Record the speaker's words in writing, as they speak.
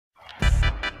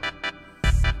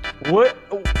What?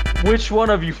 Which one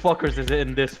of you fuckers is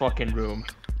in this fucking room?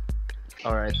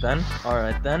 Alright then.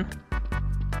 Alright then.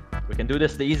 We can do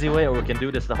this the easy way or we can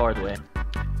do this the hard way.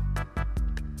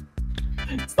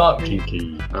 It's not me.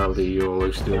 Kiki. Ali, you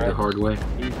always do it the hard way.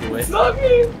 Easy way. It's not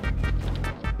me.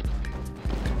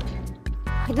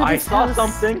 I saw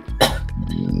something.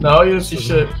 No, you don't see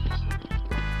shit.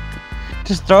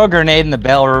 Just throw a grenade in the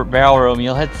barrel room,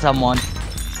 you'll hit someone.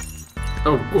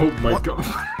 Oh my god.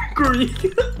 Greek.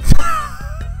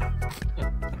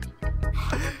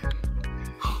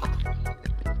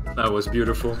 That was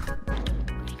beautiful.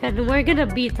 God, we're gonna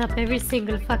beat up every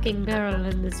single fucking barrel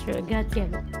in this room. God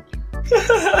damn it.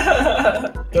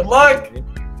 Good luck.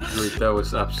 Greek, that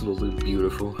was absolutely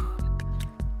beautiful.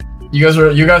 You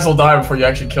guys will die before you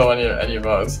actually kill any of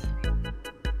us.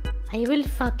 I will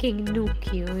fucking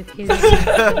nuke you if you.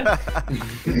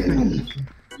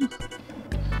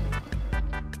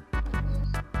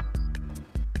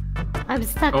 I'm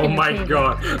stuck. Oh in my a cave.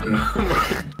 god.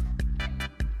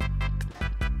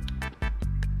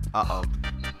 Uh-oh.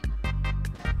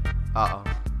 Uh-oh.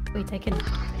 Wait, I can.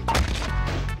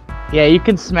 Yeah, you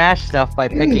can smash stuff by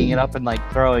picking it up and like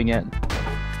throwing it.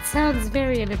 Sounds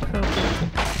very inappropriate.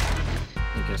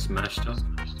 You can smash stuff.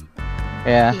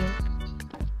 Yeah.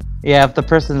 Yeah, if the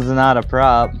person's not a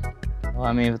prop. Well,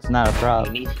 I mean, if it's not a prop.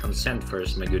 You need consent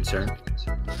first, my good sir.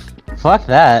 Fuck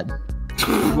that.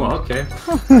 Well, okay.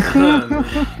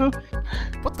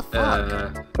 What the fuck?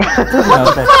 No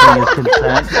such thing as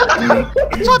consent.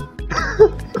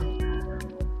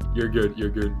 You're good, you're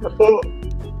good.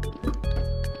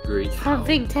 Great.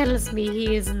 Something tells me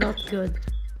he is not good.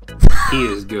 He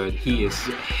is good. He is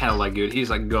hella good. He's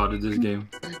like god at this game.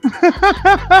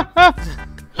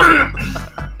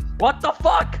 What the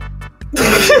fuck?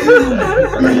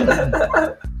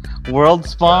 World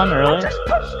spawn, really? I just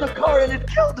touched the car and it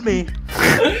killed me.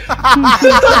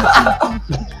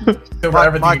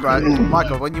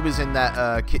 Michael, when you was in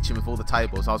that kitchen with all the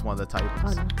tables, I was one of the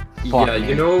tables. Oh, no. Yeah,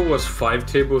 you know it was 5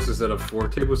 tables instead of 4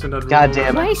 tables in that room? God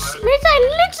damn it. I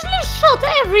literally shot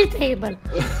every table.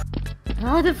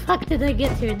 How the fuck did I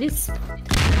get here? This.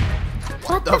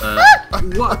 What the fuck?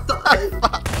 What the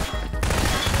fuck?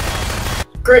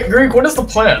 Greek, what is the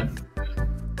plan?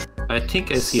 I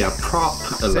think I see a prop.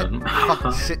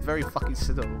 Sit very fucking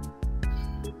still.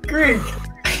 Greek!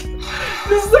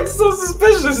 This looks so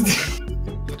suspicious, dude.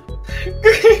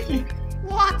 Greek!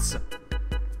 What?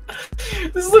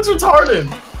 This looks retarded.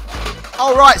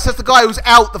 Oh right, so it's the guy who's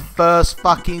out the first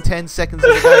fucking 10 seconds of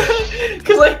the game.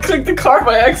 Because I clicked the car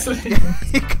by accident.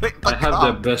 He clicked the I have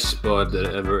car. the best spot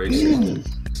that ever existed.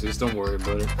 So just don't worry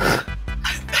about it.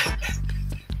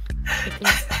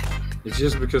 It's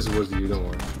just because it was you, don't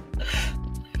worry.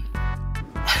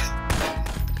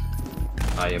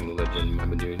 I am legend, my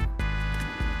dude.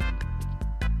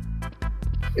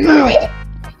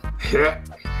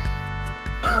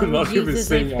 I'm not even Jesus,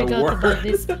 saying I a forgot word. about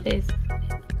this place.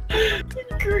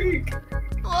 Greek.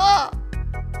 Ah!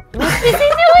 What is he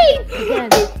doing? Again.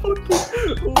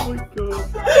 Oh my god.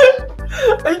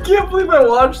 I can't believe I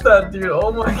watched that, dude.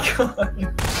 Oh my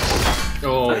god.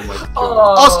 Oh my god.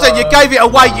 Austin, you gave it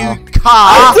away, you car!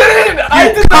 I didn't!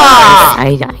 I did not!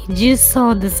 I just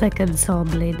saw the second saw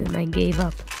blade and I gave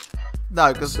up.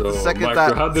 No, because So, the second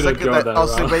Michael, how did it go that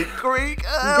Austin round? went Greek.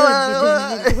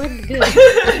 Good, it went good.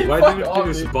 Why Fuck didn't off,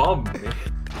 you just dude. bomb me?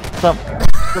 Some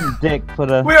dick put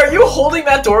a. Wait, are you holding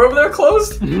that door over there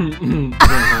closed?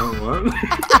 What?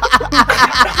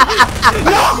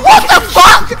 What the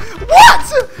fuck? What?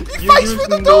 You faced through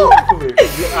the door!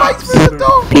 Faced through the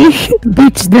door!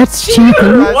 Bitch, that's cheating.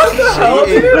 What the hell,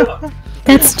 dude?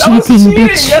 That's That was cheating, cheating!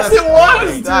 bitch. Yes, it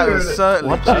was, dude! That was certainly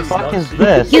What the cheating. fuck is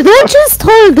this? You don't just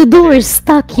hold the door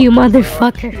stuck, you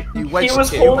motherfucker. You He wedged, was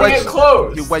holding it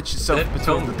closed! You wedged yourself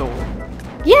between the door.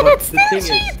 Yeah, that's the still thing is,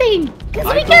 cheating. Because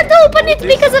I we don't can't open know it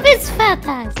this. because of his fat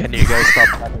ass. Can you guys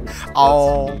stop?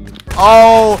 Oh.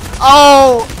 Oh.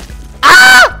 Oh.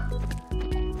 Ah!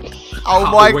 Oh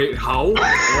How? my. Wait, how?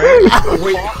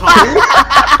 Wait, how?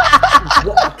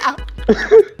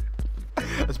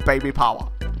 That's baby power.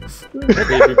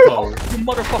 Baby power. You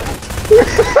motherfucker.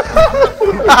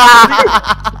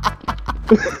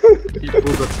 He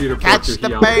pulled a Peter Catch Parker the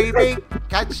here. baby.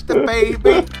 Catch the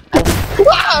baby.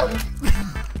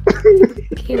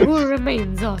 Okay, who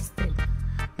remains Austin?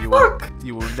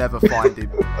 You will never find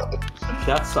him.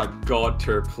 That's a god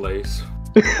tier place.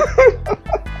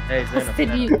 Hey,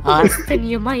 Austin,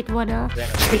 you might wanna.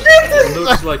 It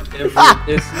looks like every.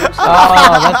 It looks like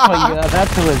Oh,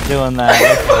 that's who was doing that.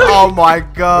 Oh my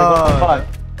What god.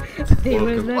 the fuck? They will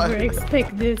Welcome. never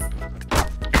expect this.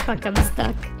 Fuck, I'm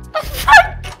stuck.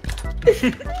 Fuck!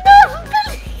 No,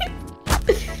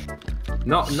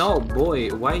 No, boy,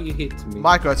 why you hit me?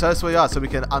 Micro, tell us where you are so we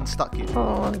can unstuck you.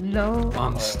 Oh no.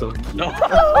 I'm stuck. No. Do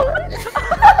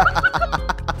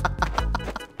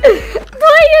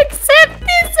I accept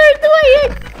this or do I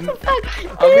fuck?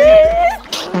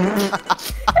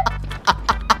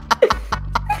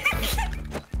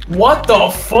 What the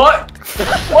fuck?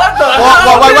 What the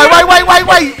hell?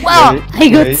 Wait! Wow! I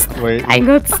got stuck. I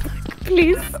got stuck.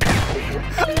 Please.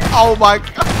 Oh my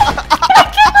god!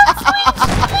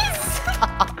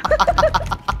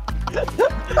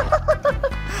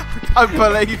 I can't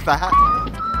believe that.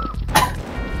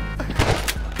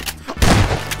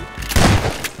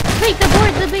 Wait,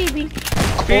 abort the baby.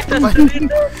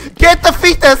 Get the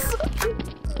fetus!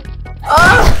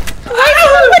 Why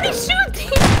is nobody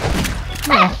shooting?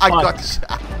 I got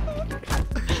shot.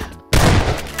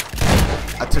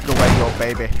 I took away your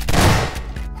baby.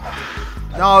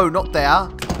 No, not there.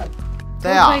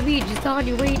 There. Oh, baby, just on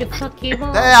your way to fuck him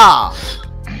up. There.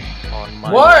 On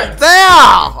my What? There!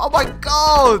 Oh my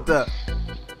god!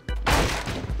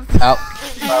 Oh,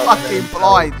 Fucking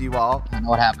blind you are. I know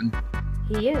what happened.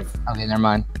 He is. Okay, never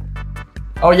mind.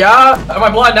 Oh yeah? Am I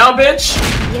blind now, bitch?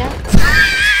 Yeah.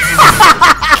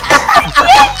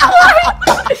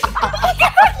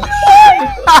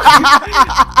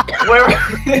 Where?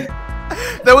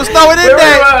 There was no one in Where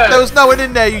there! am I? There was no one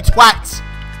in there, you twat!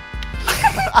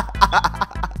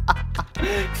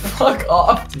 Fuck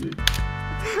off, dude.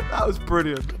 That was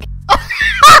brilliant.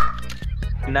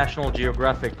 National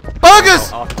Geographic.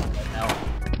 Burgers!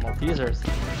 Maltesers.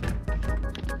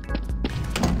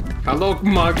 Hello,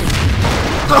 Mark.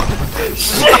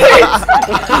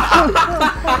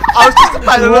 I was just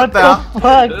about to look there.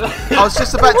 Fuck. I was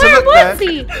just about to Where look was there.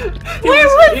 he? He Where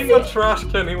was was in he? the trash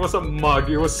can. He was a mug.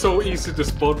 It was so easy to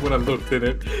spot when I looked in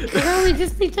it. No, we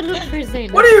just need to look for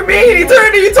Zayn. What do you mean?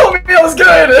 Eternity, you told me I was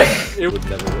good! It would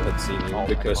never have seen you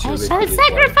because I you shall liquid is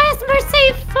sacrifice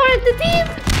Mercy for the team.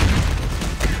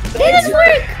 Didn't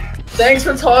work. Thanks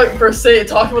for talking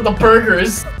about the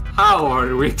burgers. How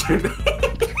are we today?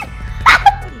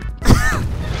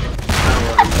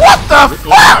 What the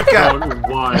fuck?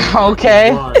 Why?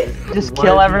 Okay. Why? Just Why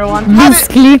kill did everyone. How did-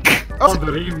 Misclick.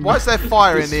 Why is there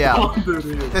fire in the air?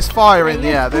 Sponsoring. There's fire in the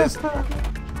air. There's.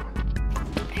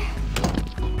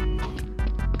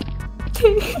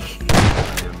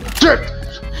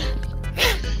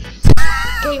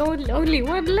 Okay, only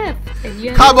one left. And you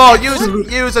have Come on,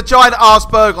 use a giant ass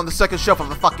burger on the second shelf of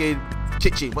the fucking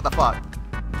kitchen. What the fuck?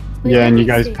 Wait, Yeah, let and me you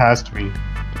guys see. passed me.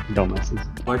 Dumbasses.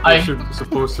 Michael should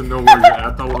supposed to know where you're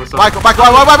at all of a sudden.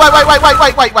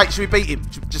 Michael, wait! Should we beat him?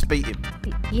 Should we just beat him?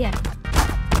 Yeah.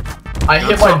 I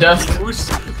hit my desk. Abuse.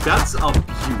 That's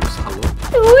abuse. Hello.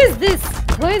 Who is this?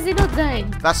 Why is he not dying?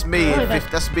 That's me. Oh,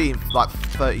 That's me in like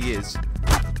 30 years.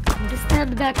 Just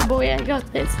stand back, boy. I got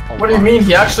this. What do you mean?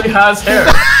 He actually has hair.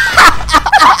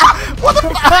 What the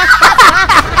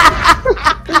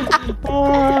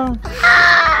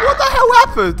What the hell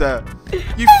happened there?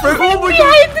 You threw.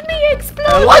 Behind me,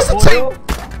 explode. Why is the team?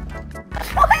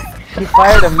 He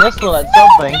fired a missile at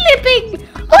something. Flipping.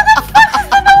 What the fuck is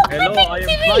the no Hello, I am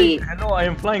TV? flying. Hello, I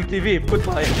am flying TV.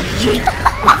 Goodbye.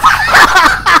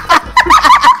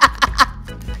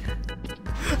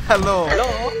 Hello.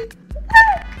 Hello.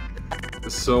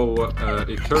 So,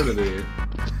 eternity.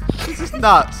 This is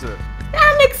nuts.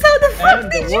 Alex, how the fuck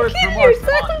And did the you word kill from our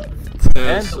yourself?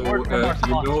 And So, the word from our you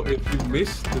sponsor. know, if you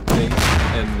miss the thing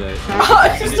and Just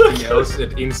anything else,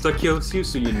 it insta kills you.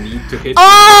 So you need to hit.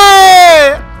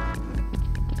 Hey!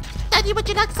 Daddy, would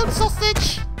you like some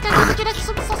sausage? Daddy, would you like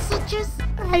some sausages?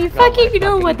 I fucking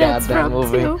know what that's God, that from,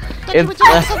 movie. too. Daddy, would you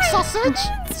like some sausage?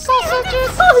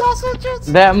 Sausages.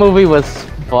 That movie was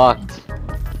fucked.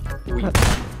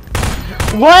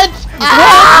 What?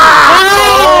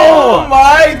 Oh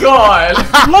my god!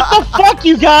 What the fuck,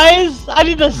 you guys? I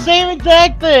did the same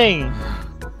exact thing.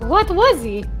 What was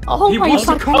he? Oh He my was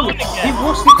the god. cone. He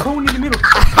was the cone in the middle.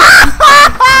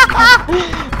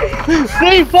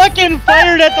 They fucking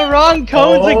fired at the wrong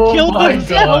cones and killed my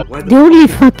themselves. Why The only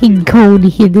fucking cone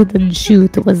he didn't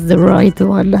shoot was the right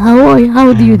one.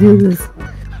 How do you do this?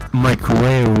 Mike,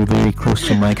 why are we very close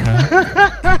to Mike,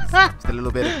 huh? Just a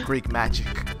little bit of Greek magic.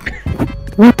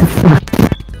 What the fuck?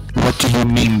 What do you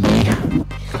mean, boy?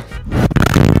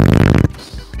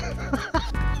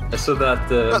 So that Look,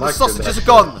 the Michael, sausages are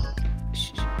gone.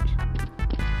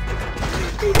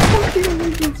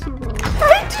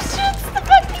 I just shoots the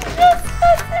fucking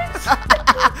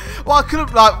sausage. Well, I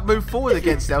couldn't like move forward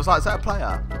against it. I was like, is that a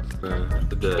player?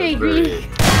 the Hey, very Greek.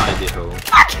 ideal.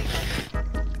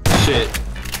 Shit.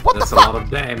 What That's the a fuck? lot of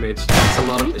damage. That's a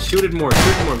lot of. Shoot it more,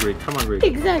 Greek. Come on, Greek.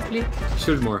 Exactly.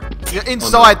 Shoot it more. You're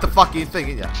inside the fucking thing,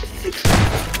 ain't you?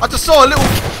 I just saw a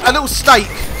little steak.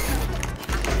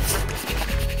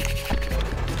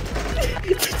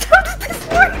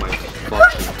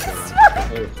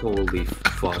 Holy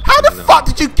fuck. How the fuck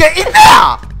did you get in there?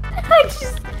 I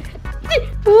just.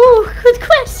 Ooh, good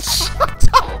question.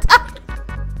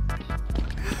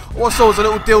 All I saw was a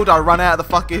little dildo run out of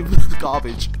the fucking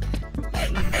garbage.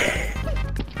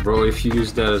 Bro, if you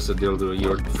use that as a dildo,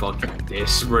 you're fucking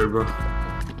desperate, bro.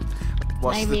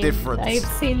 What's the difference? I've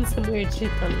seen some weird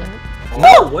shit on that.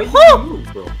 Oh, why did you move,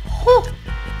 bro?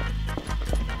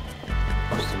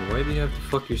 Austin, why do you have to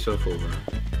fuck yourself over?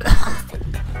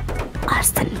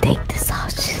 Austin, take the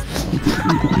sausage.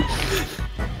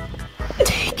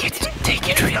 Take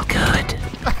it real good.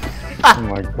 Oh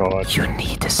my god. You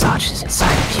need the sausages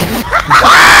inside of you.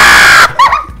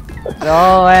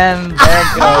 Oh, and there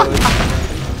it goes.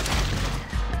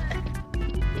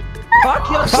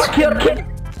 Fuck your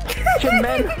kitchen,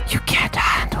 man. You can't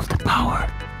handle the power.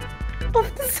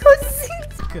 Of the sausage.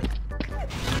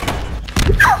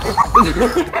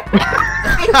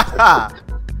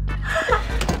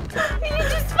 You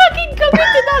just fucking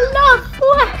committed a laugh.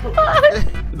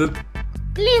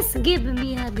 Please give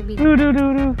me a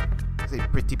minute. Say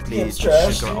pretty please,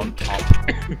 trash. sugar on top.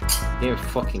 You're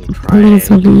fucking Please,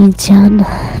 trying. Legion.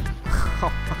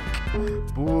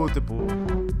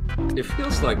 It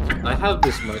feels like I have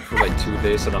this mic for like 2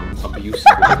 days and I'm abusing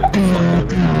it.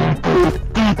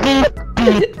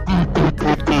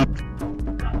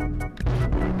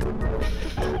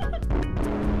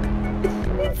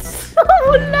 It's so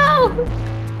loud.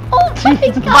 Oh my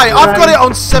god. Mate, I've got it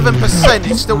on 7%.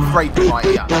 It's still raping my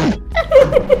ear.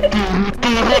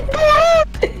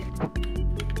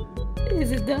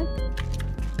 Is it done?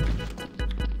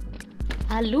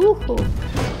 Alujo.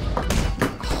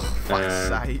 Fuck's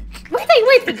sake.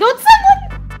 Wait, you got someone?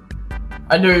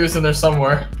 I knew he was in there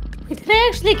somewhere. Wait, did I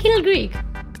actually kill Greek?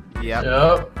 Yep.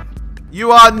 Yep.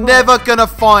 You are never gonna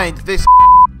find this.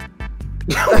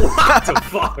 What the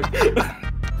fuck?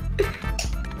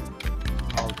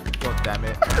 Oh, god damn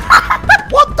it.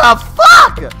 What the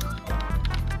fuck?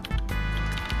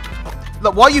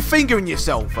 Look, why are you fingering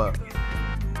yourself?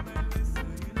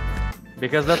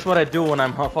 Because that's what I do when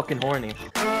I'm fucking horny.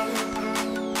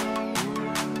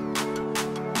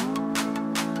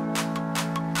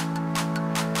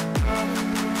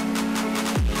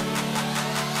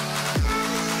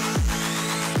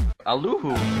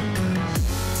 Aluhu.